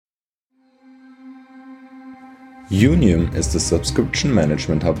Unium is the subscription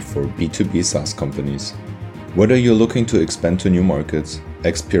management hub for B2B SaaS companies. Whether you're looking to expand to new markets,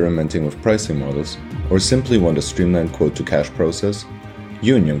 experimenting with pricing models, or simply want a streamlined quote-to-cash process,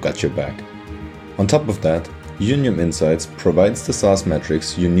 Unium got your back. On top of that, Unium Insights provides the SaaS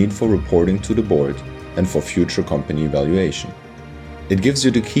metrics you need for reporting to the board and for future company evaluation. It gives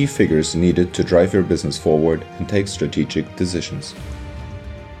you the key figures needed to drive your business forward and take strategic decisions.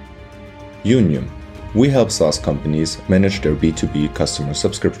 Unium. We help SaaS companies manage their B2B customer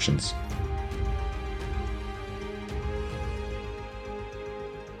subscriptions.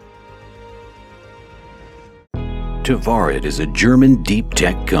 Tavarit is a German deep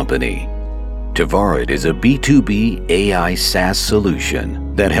tech company. Tavarit is a B2B AI SaaS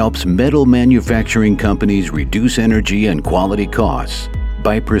solution that helps metal manufacturing companies reduce energy and quality costs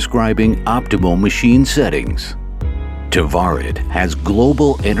by prescribing optimal machine settings. Tavarit has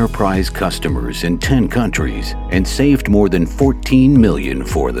global enterprise customers in 10 countries and saved more than 14 million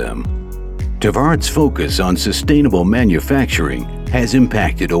for them. Tavarit's focus on sustainable manufacturing has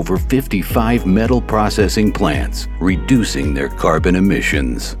impacted over 55 metal processing plants, reducing their carbon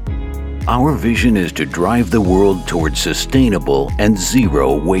emissions. Our vision is to drive the world towards sustainable and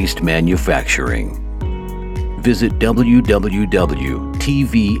zero waste manufacturing. Visit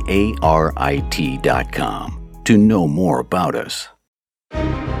www.tvarit.com to know more about us.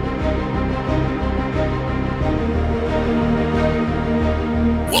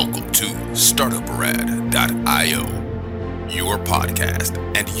 Welcome to StartupRad.io, your podcast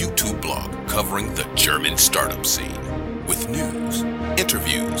and YouTube blog covering the German startup scene with news,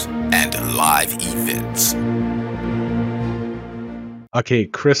 interviews, and live events. Okay,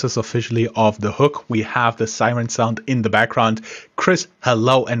 Chris is officially off the hook. We have the siren sound in the background. Chris,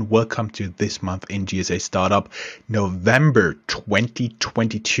 hello and welcome to this month in GSA Startup, November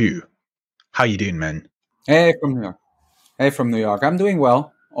 2022. How you doing, man? Hey from New York. I'm doing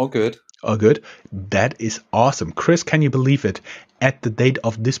well. All good. All good. That is awesome. Chris, can you believe it? At the date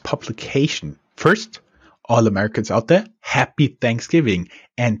of this publication, first, all Americans out there, happy Thanksgiving.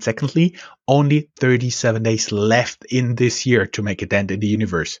 And secondly, only 37 days left in this year to make a dent in the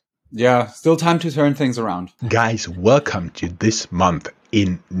universe. Yeah, still time to turn things around. Guys, welcome to this month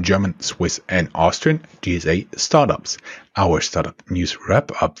in German, Swiss, and Austrian GSA Startups, our startup news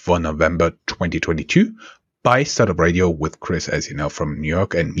wrap-up for November 2022 by Startup Radio with Chris, as you know, from New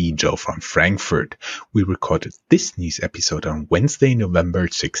York, and me, Joe, from Frankfurt. We recorded this news episode on Wednesday, November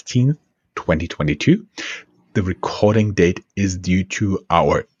 16th, 2022. The recording date is due to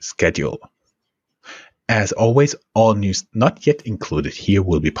our schedule. As always, all news not yet included here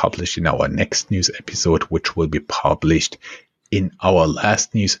will be published in our next news episode, which will be published in our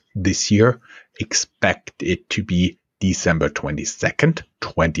last news this year. Expect it to be December 22nd,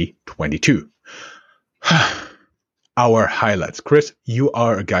 2022. Our highlights. Chris, you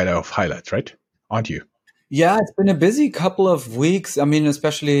are a guy of highlights, right? Aren't you? Yeah, it's been a busy couple of weeks. I mean,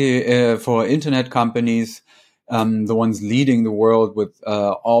 especially for internet companies, the ones leading the world with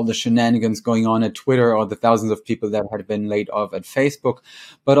all the shenanigans going on at Twitter, or the thousands of people that had been laid off at Facebook,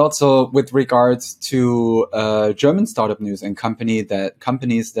 but also with regards to German startup news and companies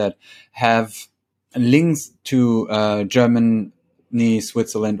that have links to Germany,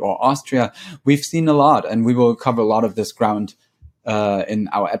 Switzerland, or Austria. We've seen a lot, and we will cover a lot of this ground in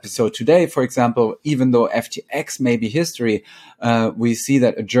our episode today. For example, even though FTX may be history, we see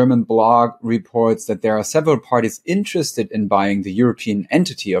that a German blog reports that there are several parties interested in buying the European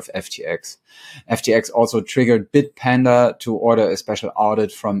entity of FTX. FTX also triggered Bitpanda to order a special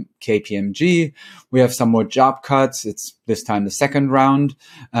audit from KPMG. We have some more job cuts. It's this time the second round.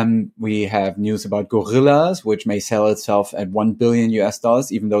 We have news about Gorillas, which may sell itself at $1 billion,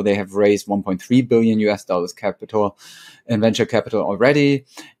 even though they have raised $1.3 billion capital and venture capital already.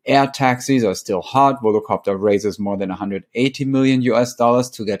 Air taxis are still hot. Volocopter raises more than $180 million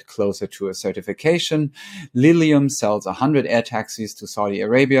to get closer to a certification. Lilium sells 100 air taxis to Saudi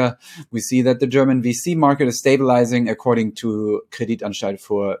Arabia. We see that the German VC market is stabilizing, according to Kreditanstalt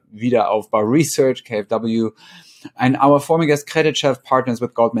für Wiederaufbau Research, KfW. And our former guest Credit Chef partners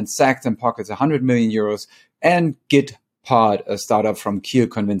with Goldman Sachs and pockets 100 million euros. And GitPod, a startup from Kiel,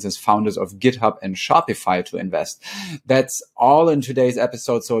 convinces founders of GitHub and Shopify to invest. That's all in today's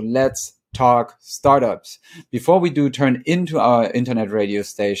episode. So let's talk startups. Before we do, turn into our internet radio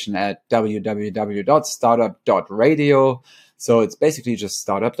station at www.startup.radio. So it's basically just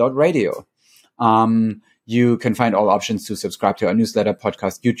startup.radio. You can find all options to subscribe to our newsletter,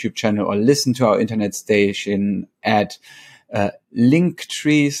 podcast, YouTube channel, or listen to our internet station at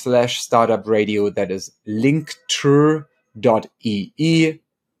Linktree/startup radio. That is linktree.ee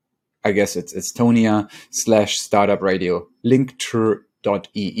I guess it's Estonia/startup radio,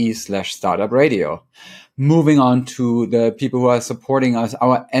 linktree.ee/startup radio. Moving on to the people who are supporting us,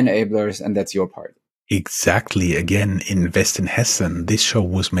 our enablers, and that's your part. Exactly. Again, Invest in Hessen. This show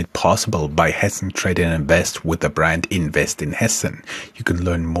was made possible by Hessen Trade and Invest with the brand Invest in Hessen. You can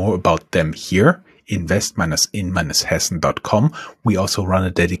learn more about them here, invest-in-hessen.com. We also run a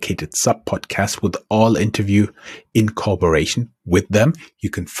dedicated sub-podcast with all interview in cooperation with them. You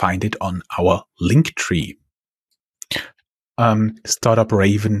can find it on our link tree.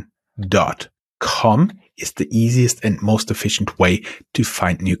 Startupraven.com is the easiest and most efficient way to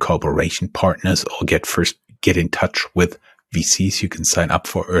find new cooperation partners or get in touch with VCs. You can sign up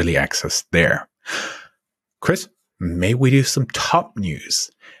for early access there. Chris, may we do some top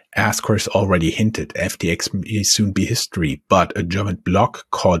news? As Chris already hinted, FTX may soon be history, but a German blog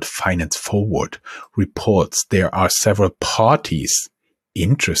called Finance Forward reports there are several parties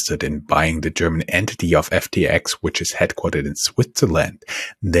interested in buying the German entity of FTX, which is headquartered in Switzerland.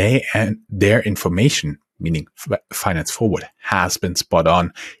 Their information, meaning Finance Forward, has been spot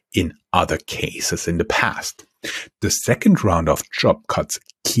on in other cases in the past. The second round of job cuts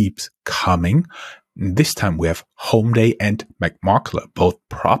keeps coming. This time we have Homeday and McMakler, both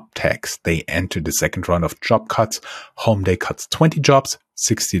prop techs. They entered the second round of job cuts. Homeday cuts 20 jobs,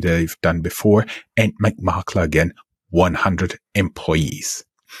 60 they've done before, and McMakler again 100 employees.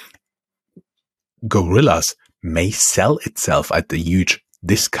 Gorillas may sell itself at a huge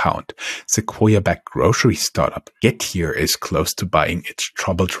discount. Sequoia-backed grocery startup Getir is close to buying its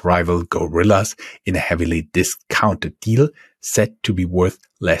troubled rival Gorillas in a heavily discounted deal set to be worth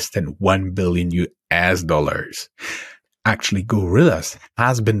less than $1 billion. Actually, Gorillas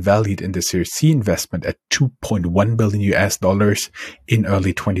has been valued in the Series C investment at $2.1 billion in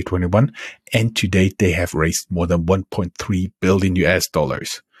early 2021, and to date they have raised more than $1.3 billion.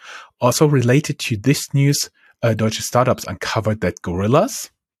 Also related to this news, Deutsche Startups uncovered that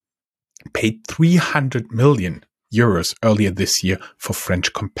Gorillas paid 300 million euros earlier this year for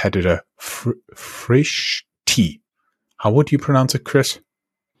French competitor Frisch Tea. How would you pronounce it, Chris?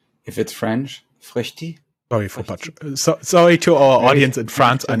 If it's French, Frisch Tea. Sorry to our audience in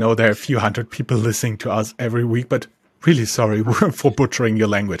France. I know there are a few hundred people listening to us every week, but really sorry for butchering your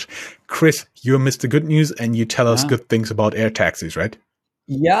language. Chris, you're Mr. Good News and you tell us good things about air taxis, right?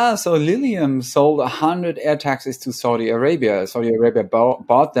 Yeah, so Lilium sold 100 air taxis to Saudi Arabia. Saudi Arabia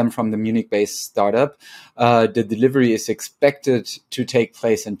bought them from the Munich-based startup. The delivery is expected to take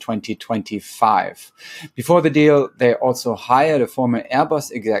place in 2025. Before the deal, they also hired a former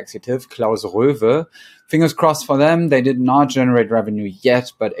Airbus executive, Klaus Röwe. Fingers crossed for them. They did not generate revenue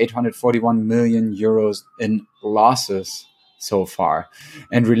yet, but 841 million euros in losses so far.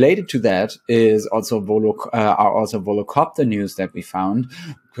 And related to that is also Volocopter news that we found,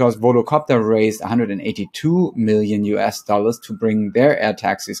 because Volocopter raised $182 million to bring their air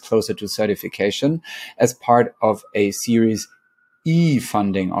taxis closer to certification as part of a Series E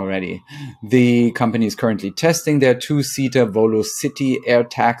funding already. The company is currently testing their two-seater VoloCity air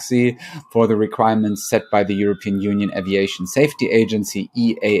taxi for the requirements set by the European Union Aviation Safety Agency,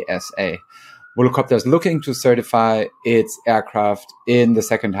 EASA. Volocopter is looking to certify its aircraft in the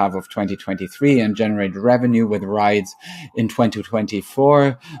second half of 2023 and generate revenue with rides in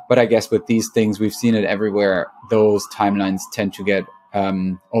 2024. But I guess with these things, we've seen it everywhere. Those timelines tend to get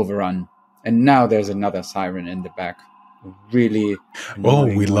overrun. And now there's another siren in the back. Really. Oh,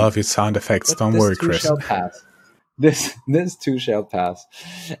 we love your sound effects. Don't worry, Chris. This too shall pass.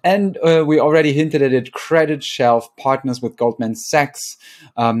 And we already hinted at it. Credit Shelf partners with Goldman Sachs.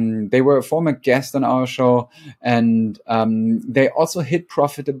 They were a former guest on our show, and they also hit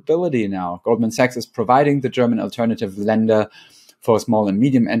profitability now. Goldman Sachs is providing the German alternative lender for small and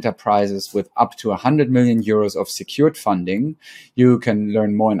medium enterprises with up to 100 million euros of secured funding. You can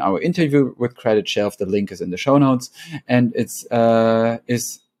learn more in our interview with Credit Shelf. The link is in the show notes. And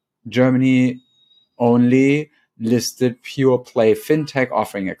it's Germany only listed pure play fintech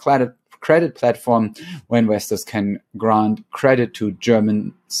offering a credit platform where investors can grant credit to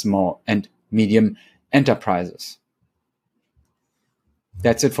German small and medium enterprises.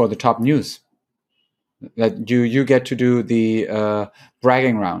 That's it for the top news. You get to do the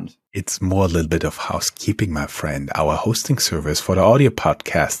bragging round. It's more a little bit of housekeeping, my friend. Our hosting service for the audio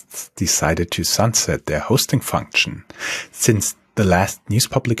podcasts decided to sunset their hosting function. Since the last news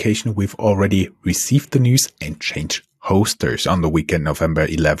publication, we've already received the news and changed hosters on the weekend, November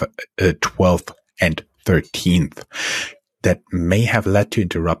 12th and 13th. That may have led to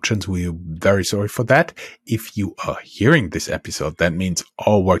interruptions. We're very sorry for that. If you are hearing this episode, that means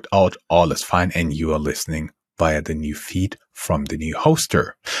all worked out, all is fine, and you are listening via the new feed from the new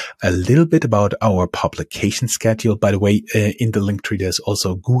hoster. A little bit about our publication schedule. By the way, in the link tree, there's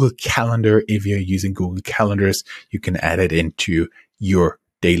also Google Calendar. If you're using Google Calendars, you can add it into your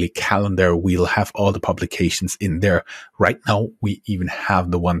daily calendar. We'll have all the publications in there. Right now, we even have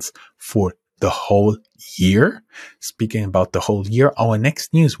the ones for the whole year. Speaking about the whole year, our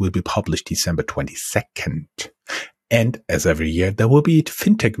next news will be published December 22nd. And as every year, there will be a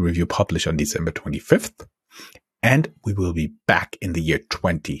FinTech review published on December 25th. And we will be back in the year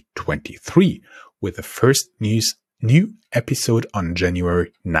 2023 with the first new episode on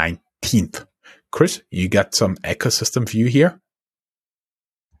January 19th. Chris, you got some ecosystem view here?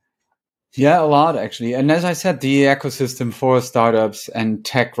 Yeah, a lot actually. And as I said, the ecosystem for startups and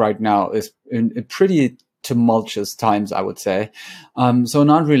tech right now is in pretty tumultuous times, I would say. So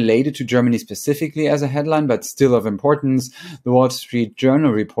not related to Germany specifically as a headline, but still of importance. The Wall Street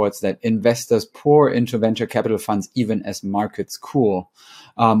Journal reports that investors pour into venture capital funds even as markets cool.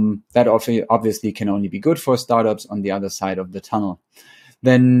 That obviously can only be good for startups on the other side of the tunnel.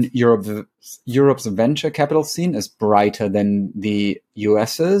 Then Europe's venture capital scene is brighter than the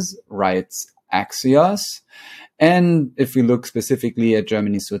US's, writes Axios. And if we look specifically at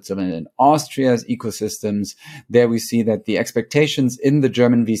Germany, Switzerland, and Austria's ecosystems, there we see that the expectations in the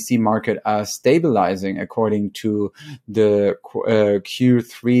German VC market are stabilizing according to the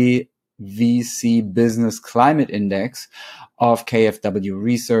Q3 VC Business Climate Index of KfW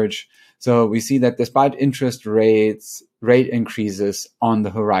Research. So we see that despite interest rate increases on the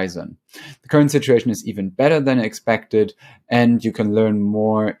horizon, the current situation is even better than expected, and you can learn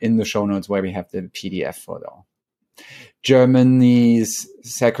more in the show notes where we have the PDF for that. Germany's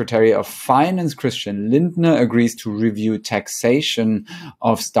Secretary of Finance, Christian Lindner, agrees to review taxation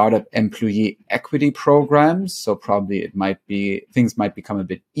of startup employee equity programs. So probably things might become a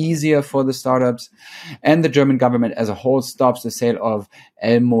bit easier for the startups. And the German government as a whole stops the sale of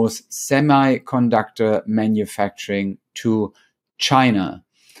Elmo's semiconductor manufacturing to China.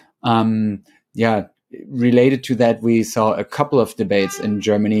 Related to that, we saw a couple of debates in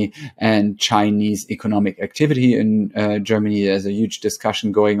Germany and Chinese economic activity in Germany. There's a huge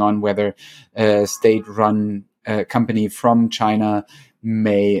discussion going on whether a state-run company from China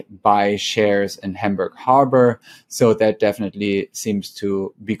may buy shares in Hamburg Harbor. So that definitely seems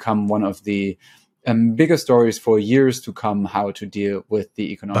to become one of the bigger stories for years to come, how to deal with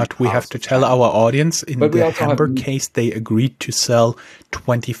the economic. But we have to tell our audience in the Hamburg case, they agreed to sell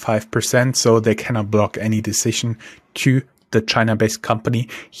 25%, so they cannot block any decision to the China-based company.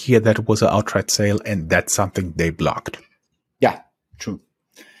 Here, that was an outright sale, and that's something they blocked. Yeah, true.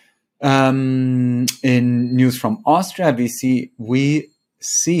 In news from Austria, we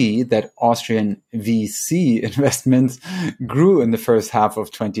see that Austrian VC investments grew in the first half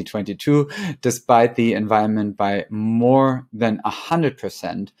of 2022, despite the environment by more than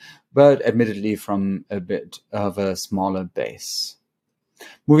 100%, but admittedly from a bit of a smaller base.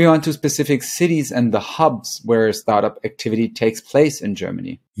 Moving on to specific cities and the hubs where startup activity takes place in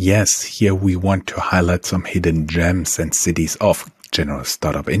Germany. Yes, here we want to highlight some hidden gems and cities of general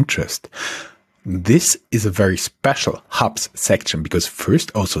startup interest. This is a very special hubs section because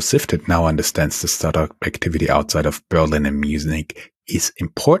first also Sifted now understands the startup activity outside of Berlin and Munich is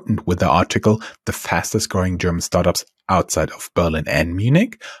important with the article, the fastest growing German startups outside of Berlin and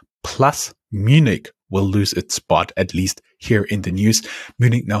Munich, plus Munich will lose its spot, at least here in the news.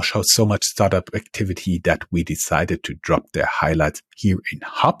 Munich now shows so much startup activity that we decided to drop their highlights here in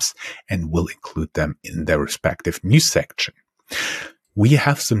hubs and will include them in their respective news section. We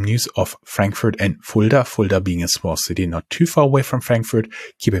have some news of Frankfurt and Fulda. Fulda being a small city not too far away from Frankfurt.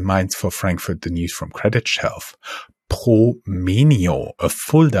 Keep in mind for Frankfurt the news from Credit Shelf. Promenio, a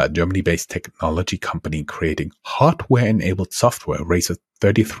Fulda Germany-based technology company creating hardware-enabled software, raises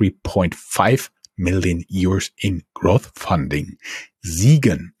 33.5 million euros in growth funding.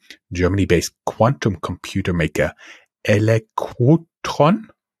 Siegen, Germany-based quantum computer maker Elektron,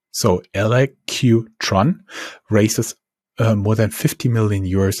 raises more than 50 million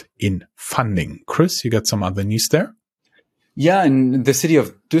euros in funding. Chris, you got some other news there? Yeah, in the city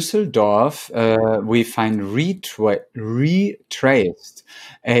of Düsseldorf, we find Retraced,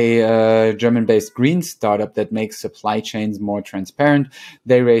 a German-based green startup that makes supply chains more transparent.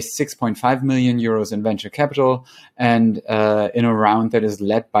 They raised 6.5 million euros in venture capital, and in a round that is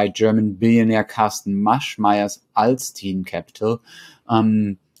led by German billionaire Carsten Maschmeyer's Alstein Capital,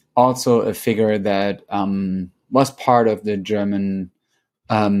 also a figure that was part of the German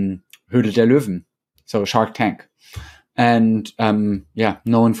Höhle der Löwen, so Shark Tank. And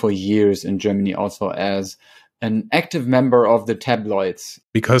known for years in Germany also as an active member of the tabloids.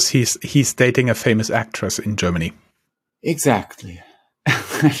 Because he's dating a famous actress in Germany. Exactly.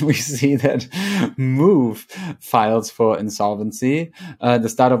 And we see that Move files for insolvency. The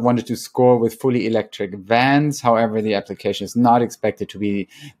startup wanted to score with fully electric vans. However, the application is not expected to be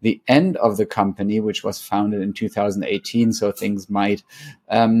the end of the company, which was founded in 2018. So things might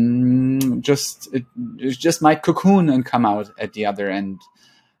just might cocoon and come out at the other end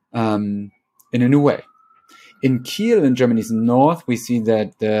in a new way. In Kiel, in Germany's north, we see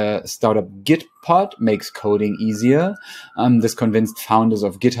that the startup Gitpod makes coding easier. This convinced founders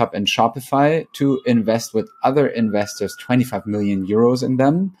of GitHub and Shopify to invest with other investors 25 million euros in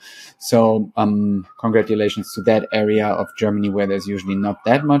them. So congratulations to that area of Germany where there's usually not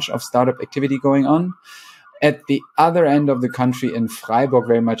that much of startup activity going on. At the other end of the country, in Freiburg,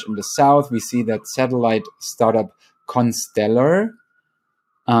 very much in the south, we see that satellite startup Constellar,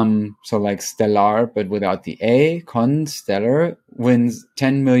 so like Stellar, but without the A, Constellar, wins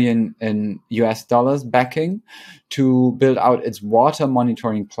 10 million in US dollars backing to build out its water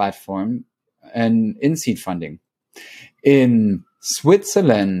monitoring platform and in seed funding. In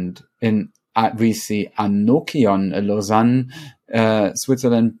Switzerland, we see Anokion, a Lausanne,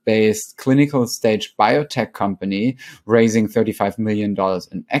 Switzerland-based clinical stage biotech company, raising $35 million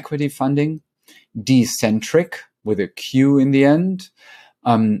in equity funding. Decentric, with a Q in the end,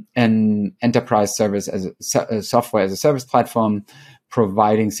 an enterprise service as a software as a service platform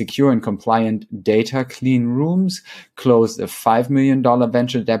providing secure and compliant data clean rooms, closed a $5 million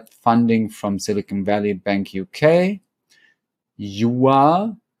venture debt funding from Silicon Valley Bank UK.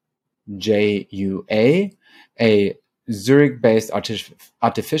 JUA, J-U-A, a Zurich-based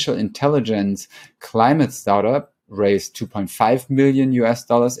artificial intelligence climate startup, raised 2.5 million US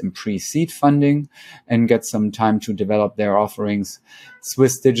dollars in pre-seed funding and get some time to develop their offerings.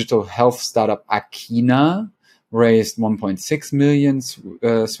 Swiss digital health startup Akina raised 1.6 million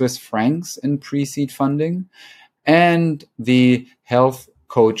Swiss francs in pre-seed funding. And the health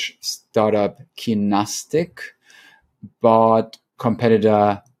coach startup Kinastic bought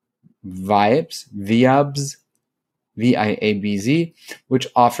competitor Viabz, V-I-A-B-Z, which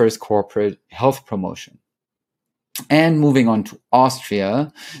offers corporate health promotion. And moving on to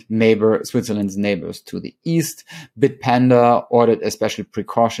Austria, Switzerland's neighbors to the east, Bitpanda ordered a special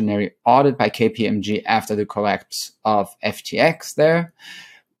precautionary audit by KPMG after the collapse of FTX there.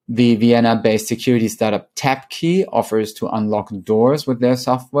 The Vienna-based security startup TapKey offers to unlock doors with their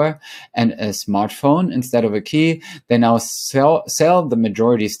software and a smartphone instead of a key. They now sell the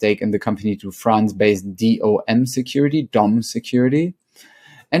majority stake in the company to France-based DOM Security.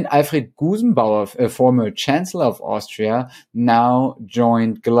 And Alfred Gusenbauer, a former chancellor of Austria, now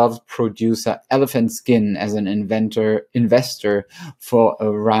joined glove producer Elephant Skin as an investor for a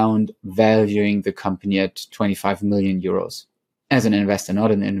round valuing the company at 25 million euros. As an investor,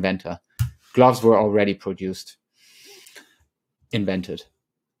 not an inventor. Gloves were already invented.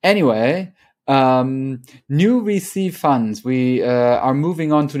 Anyway, new VC funds. We are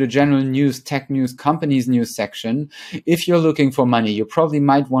moving on to the general news, tech news, companies news section. If you're looking for money, you probably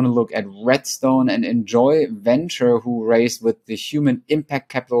might want to look at Redstone and Enjoy Venture, who raised with the Human Impact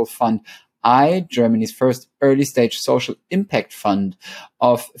Capital Fund Germany's first early stage social impact fund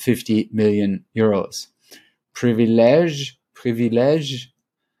of 50 million euros. Privilege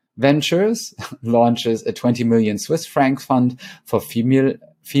Ventures launches a 20 million Swiss franc fund for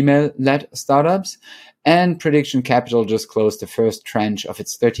female-led startups, and Prediction Capital just closed the first tranche of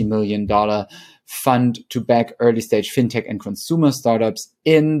its $30 million fund to back early-stage fintech and consumer startups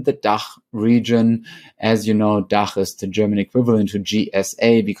in the DACH region. As you know, DACH is the German equivalent to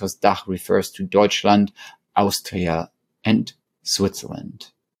GSA because DACH refers to Deutschland, Austria, and Switzerland.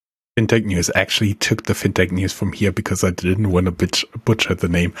 Fintech News actually took the Fintech News from here because I didn't want to butcher the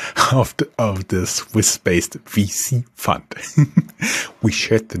name of the Swiss-based VC fund. We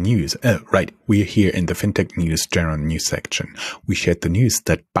shared the news. Right, we're here in the Fintech News general news section. We shared the news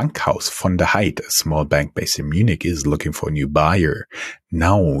that Bankhaus von der Heid, a small bank based in Munich, is looking for a new buyer.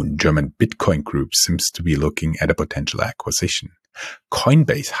 Now, German Bitcoin Group seems to be looking at a potential acquisition.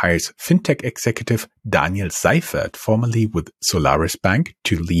 Coinbase hires fintech executive Daniel Seifert, formerly with Solaris Bank,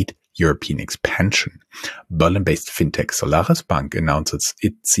 to lead European expansion. Berlin-based fintech Solaris Bank announces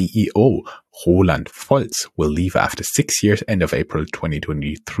its CEO, Roland Volz, will leave after 6 years, end of April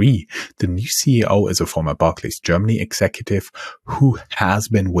 2023. The new CEO is a former Barclays Germany executive who has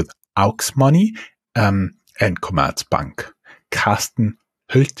been with Aux Money and Commerzbank. Carsten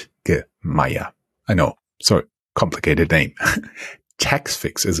Hültgemeier. I know, sorry, complicated name.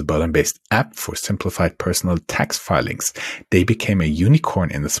 TaxFix is a Berlin-based app for simplified personal tax filings. They became a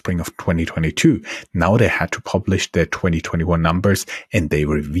unicorn in the spring of 2022. Now they had to publish their 2021 numbers, and they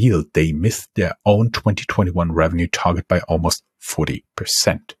revealed they missed their own 2021 revenue target by almost 40%.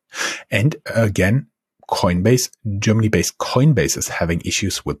 And again, Germany-based Coinbase is having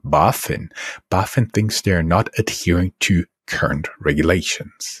issues with BaFin. BaFin thinks they're not adhering to current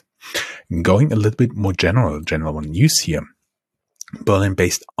regulations. Going a little bit more general news here.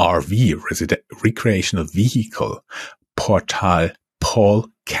 Berlin-based RV, recreational vehicle portal Paul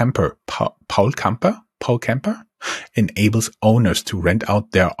Camper enables owners to rent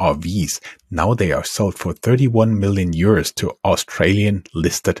out their RVs. Now they are sold for 31 million euros to Australian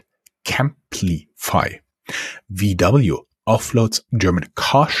listed Camplify. VW offloads German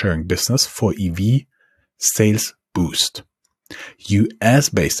car sharing business for EV sales boost.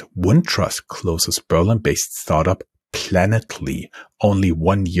 US-based Windtrust closes Berlin-based startup Planetly only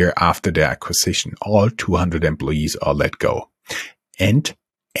 1 year after their acquisition. All 200 employees are let go. And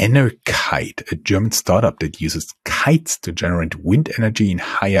Enerkite, a German startup that uses kites to generate wind energy in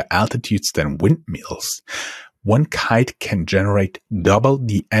higher altitudes than windmills. One kite can generate double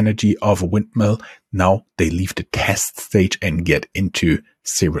the energy of a windmill. Now they leave the test stage and get into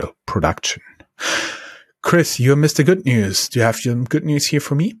serial production. Chris, you're Mr. Good News. Do you have some good news here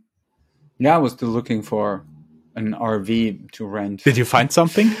for me? Yeah, I was still looking for an RV to rent. Did you find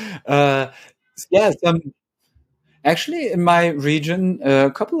something? Yes. Actually, in my region,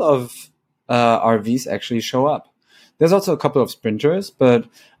 a couple of RVs actually show up. There's also a couple of Sprinters, but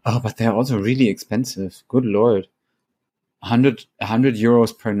they're also really expensive. Good Lord. 100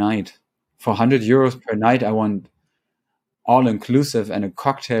 euros per night. For 100 euros per night, I want all-inclusive and a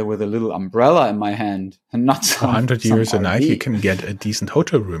cocktail with a little umbrella in my hand. And not some 100 euros a RV. night, you can get a decent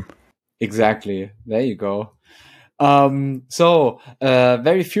hotel room. Exactly. There you go.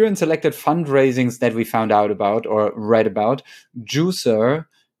 Very few and selected fundraisings that we found out about or read about. Juicer,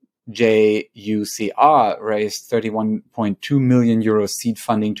 JUCR, raised 31.2 million euro seed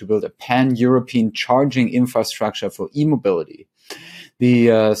funding to build a pan-European charging infrastructure for e-mobility.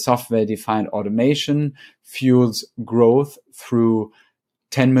 The software-defined automation fuels growth through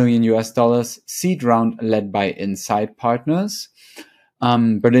 $10 million seed round led by Inside Partners.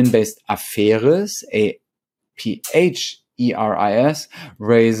 Berlin-based Aferis, APHERIS,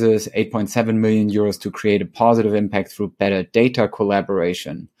 raises 8.7 million euros to create a positive impact through better data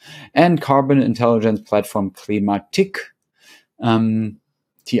collaboration. And carbon intelligence platform Klimatik,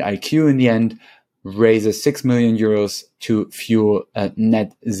 TIQ in the end, raises 6 million euros to fuel a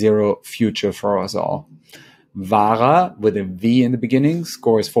net zero future for us all. Vara, with a V in the beginning,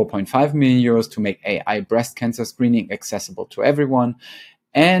 scores 4.5 million euros to make AI breast cancer screening accessible to everyone.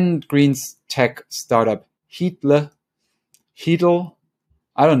 And Green's tech startup Heedle,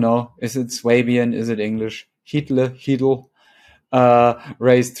 I don't know, is it Swabian, is it English? Heedle,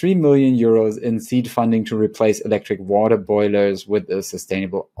 raised 3 million euros in seed funding to replace electric water boilers with a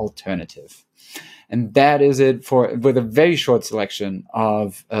sustainable alternative. And that is it with a very short selection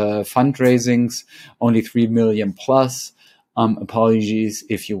of fundraisings, only 3 million plus. Apologies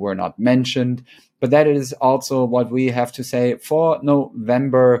if you were not mentioned. But that is also what we have to say for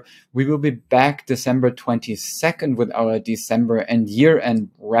November. We will be back December 22nd with our December and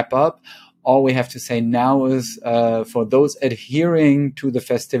year-end wrap-up. All we have to say now is for those adhering to the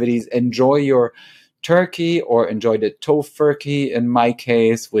festivities, enjoy your turkey or enjoy the tofurkey in my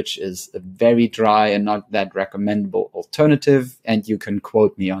case, which is a very dry and not that recommendable alternative. And you can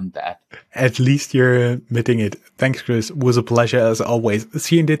quote me on that. At least you're admitting it. Thanks, Chris. It was a pleasure as always.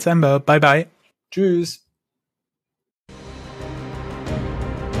 See you in December. Bye-bye. Tschüss.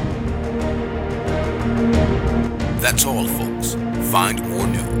 That's all, folks. Find more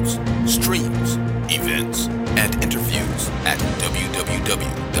news, streams, events, and interviews at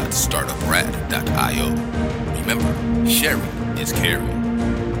www.startuprad.io. Remember, sharing is caring.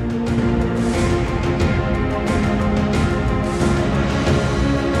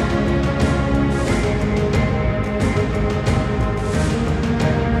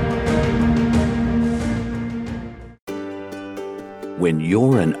 When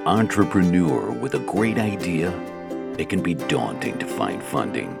you're an entrepreneur with a great idea, it can be daunting to find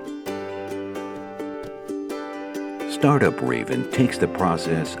funding. Startup Raven takes the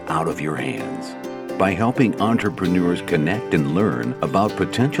process out of your hands by helping entrepreneurs connect and learn about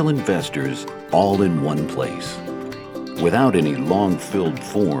potential investors all in one place, without any long-filled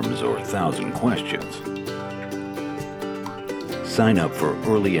forms or 1,000 questions. Sign up for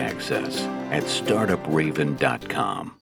early access at startupraven.com.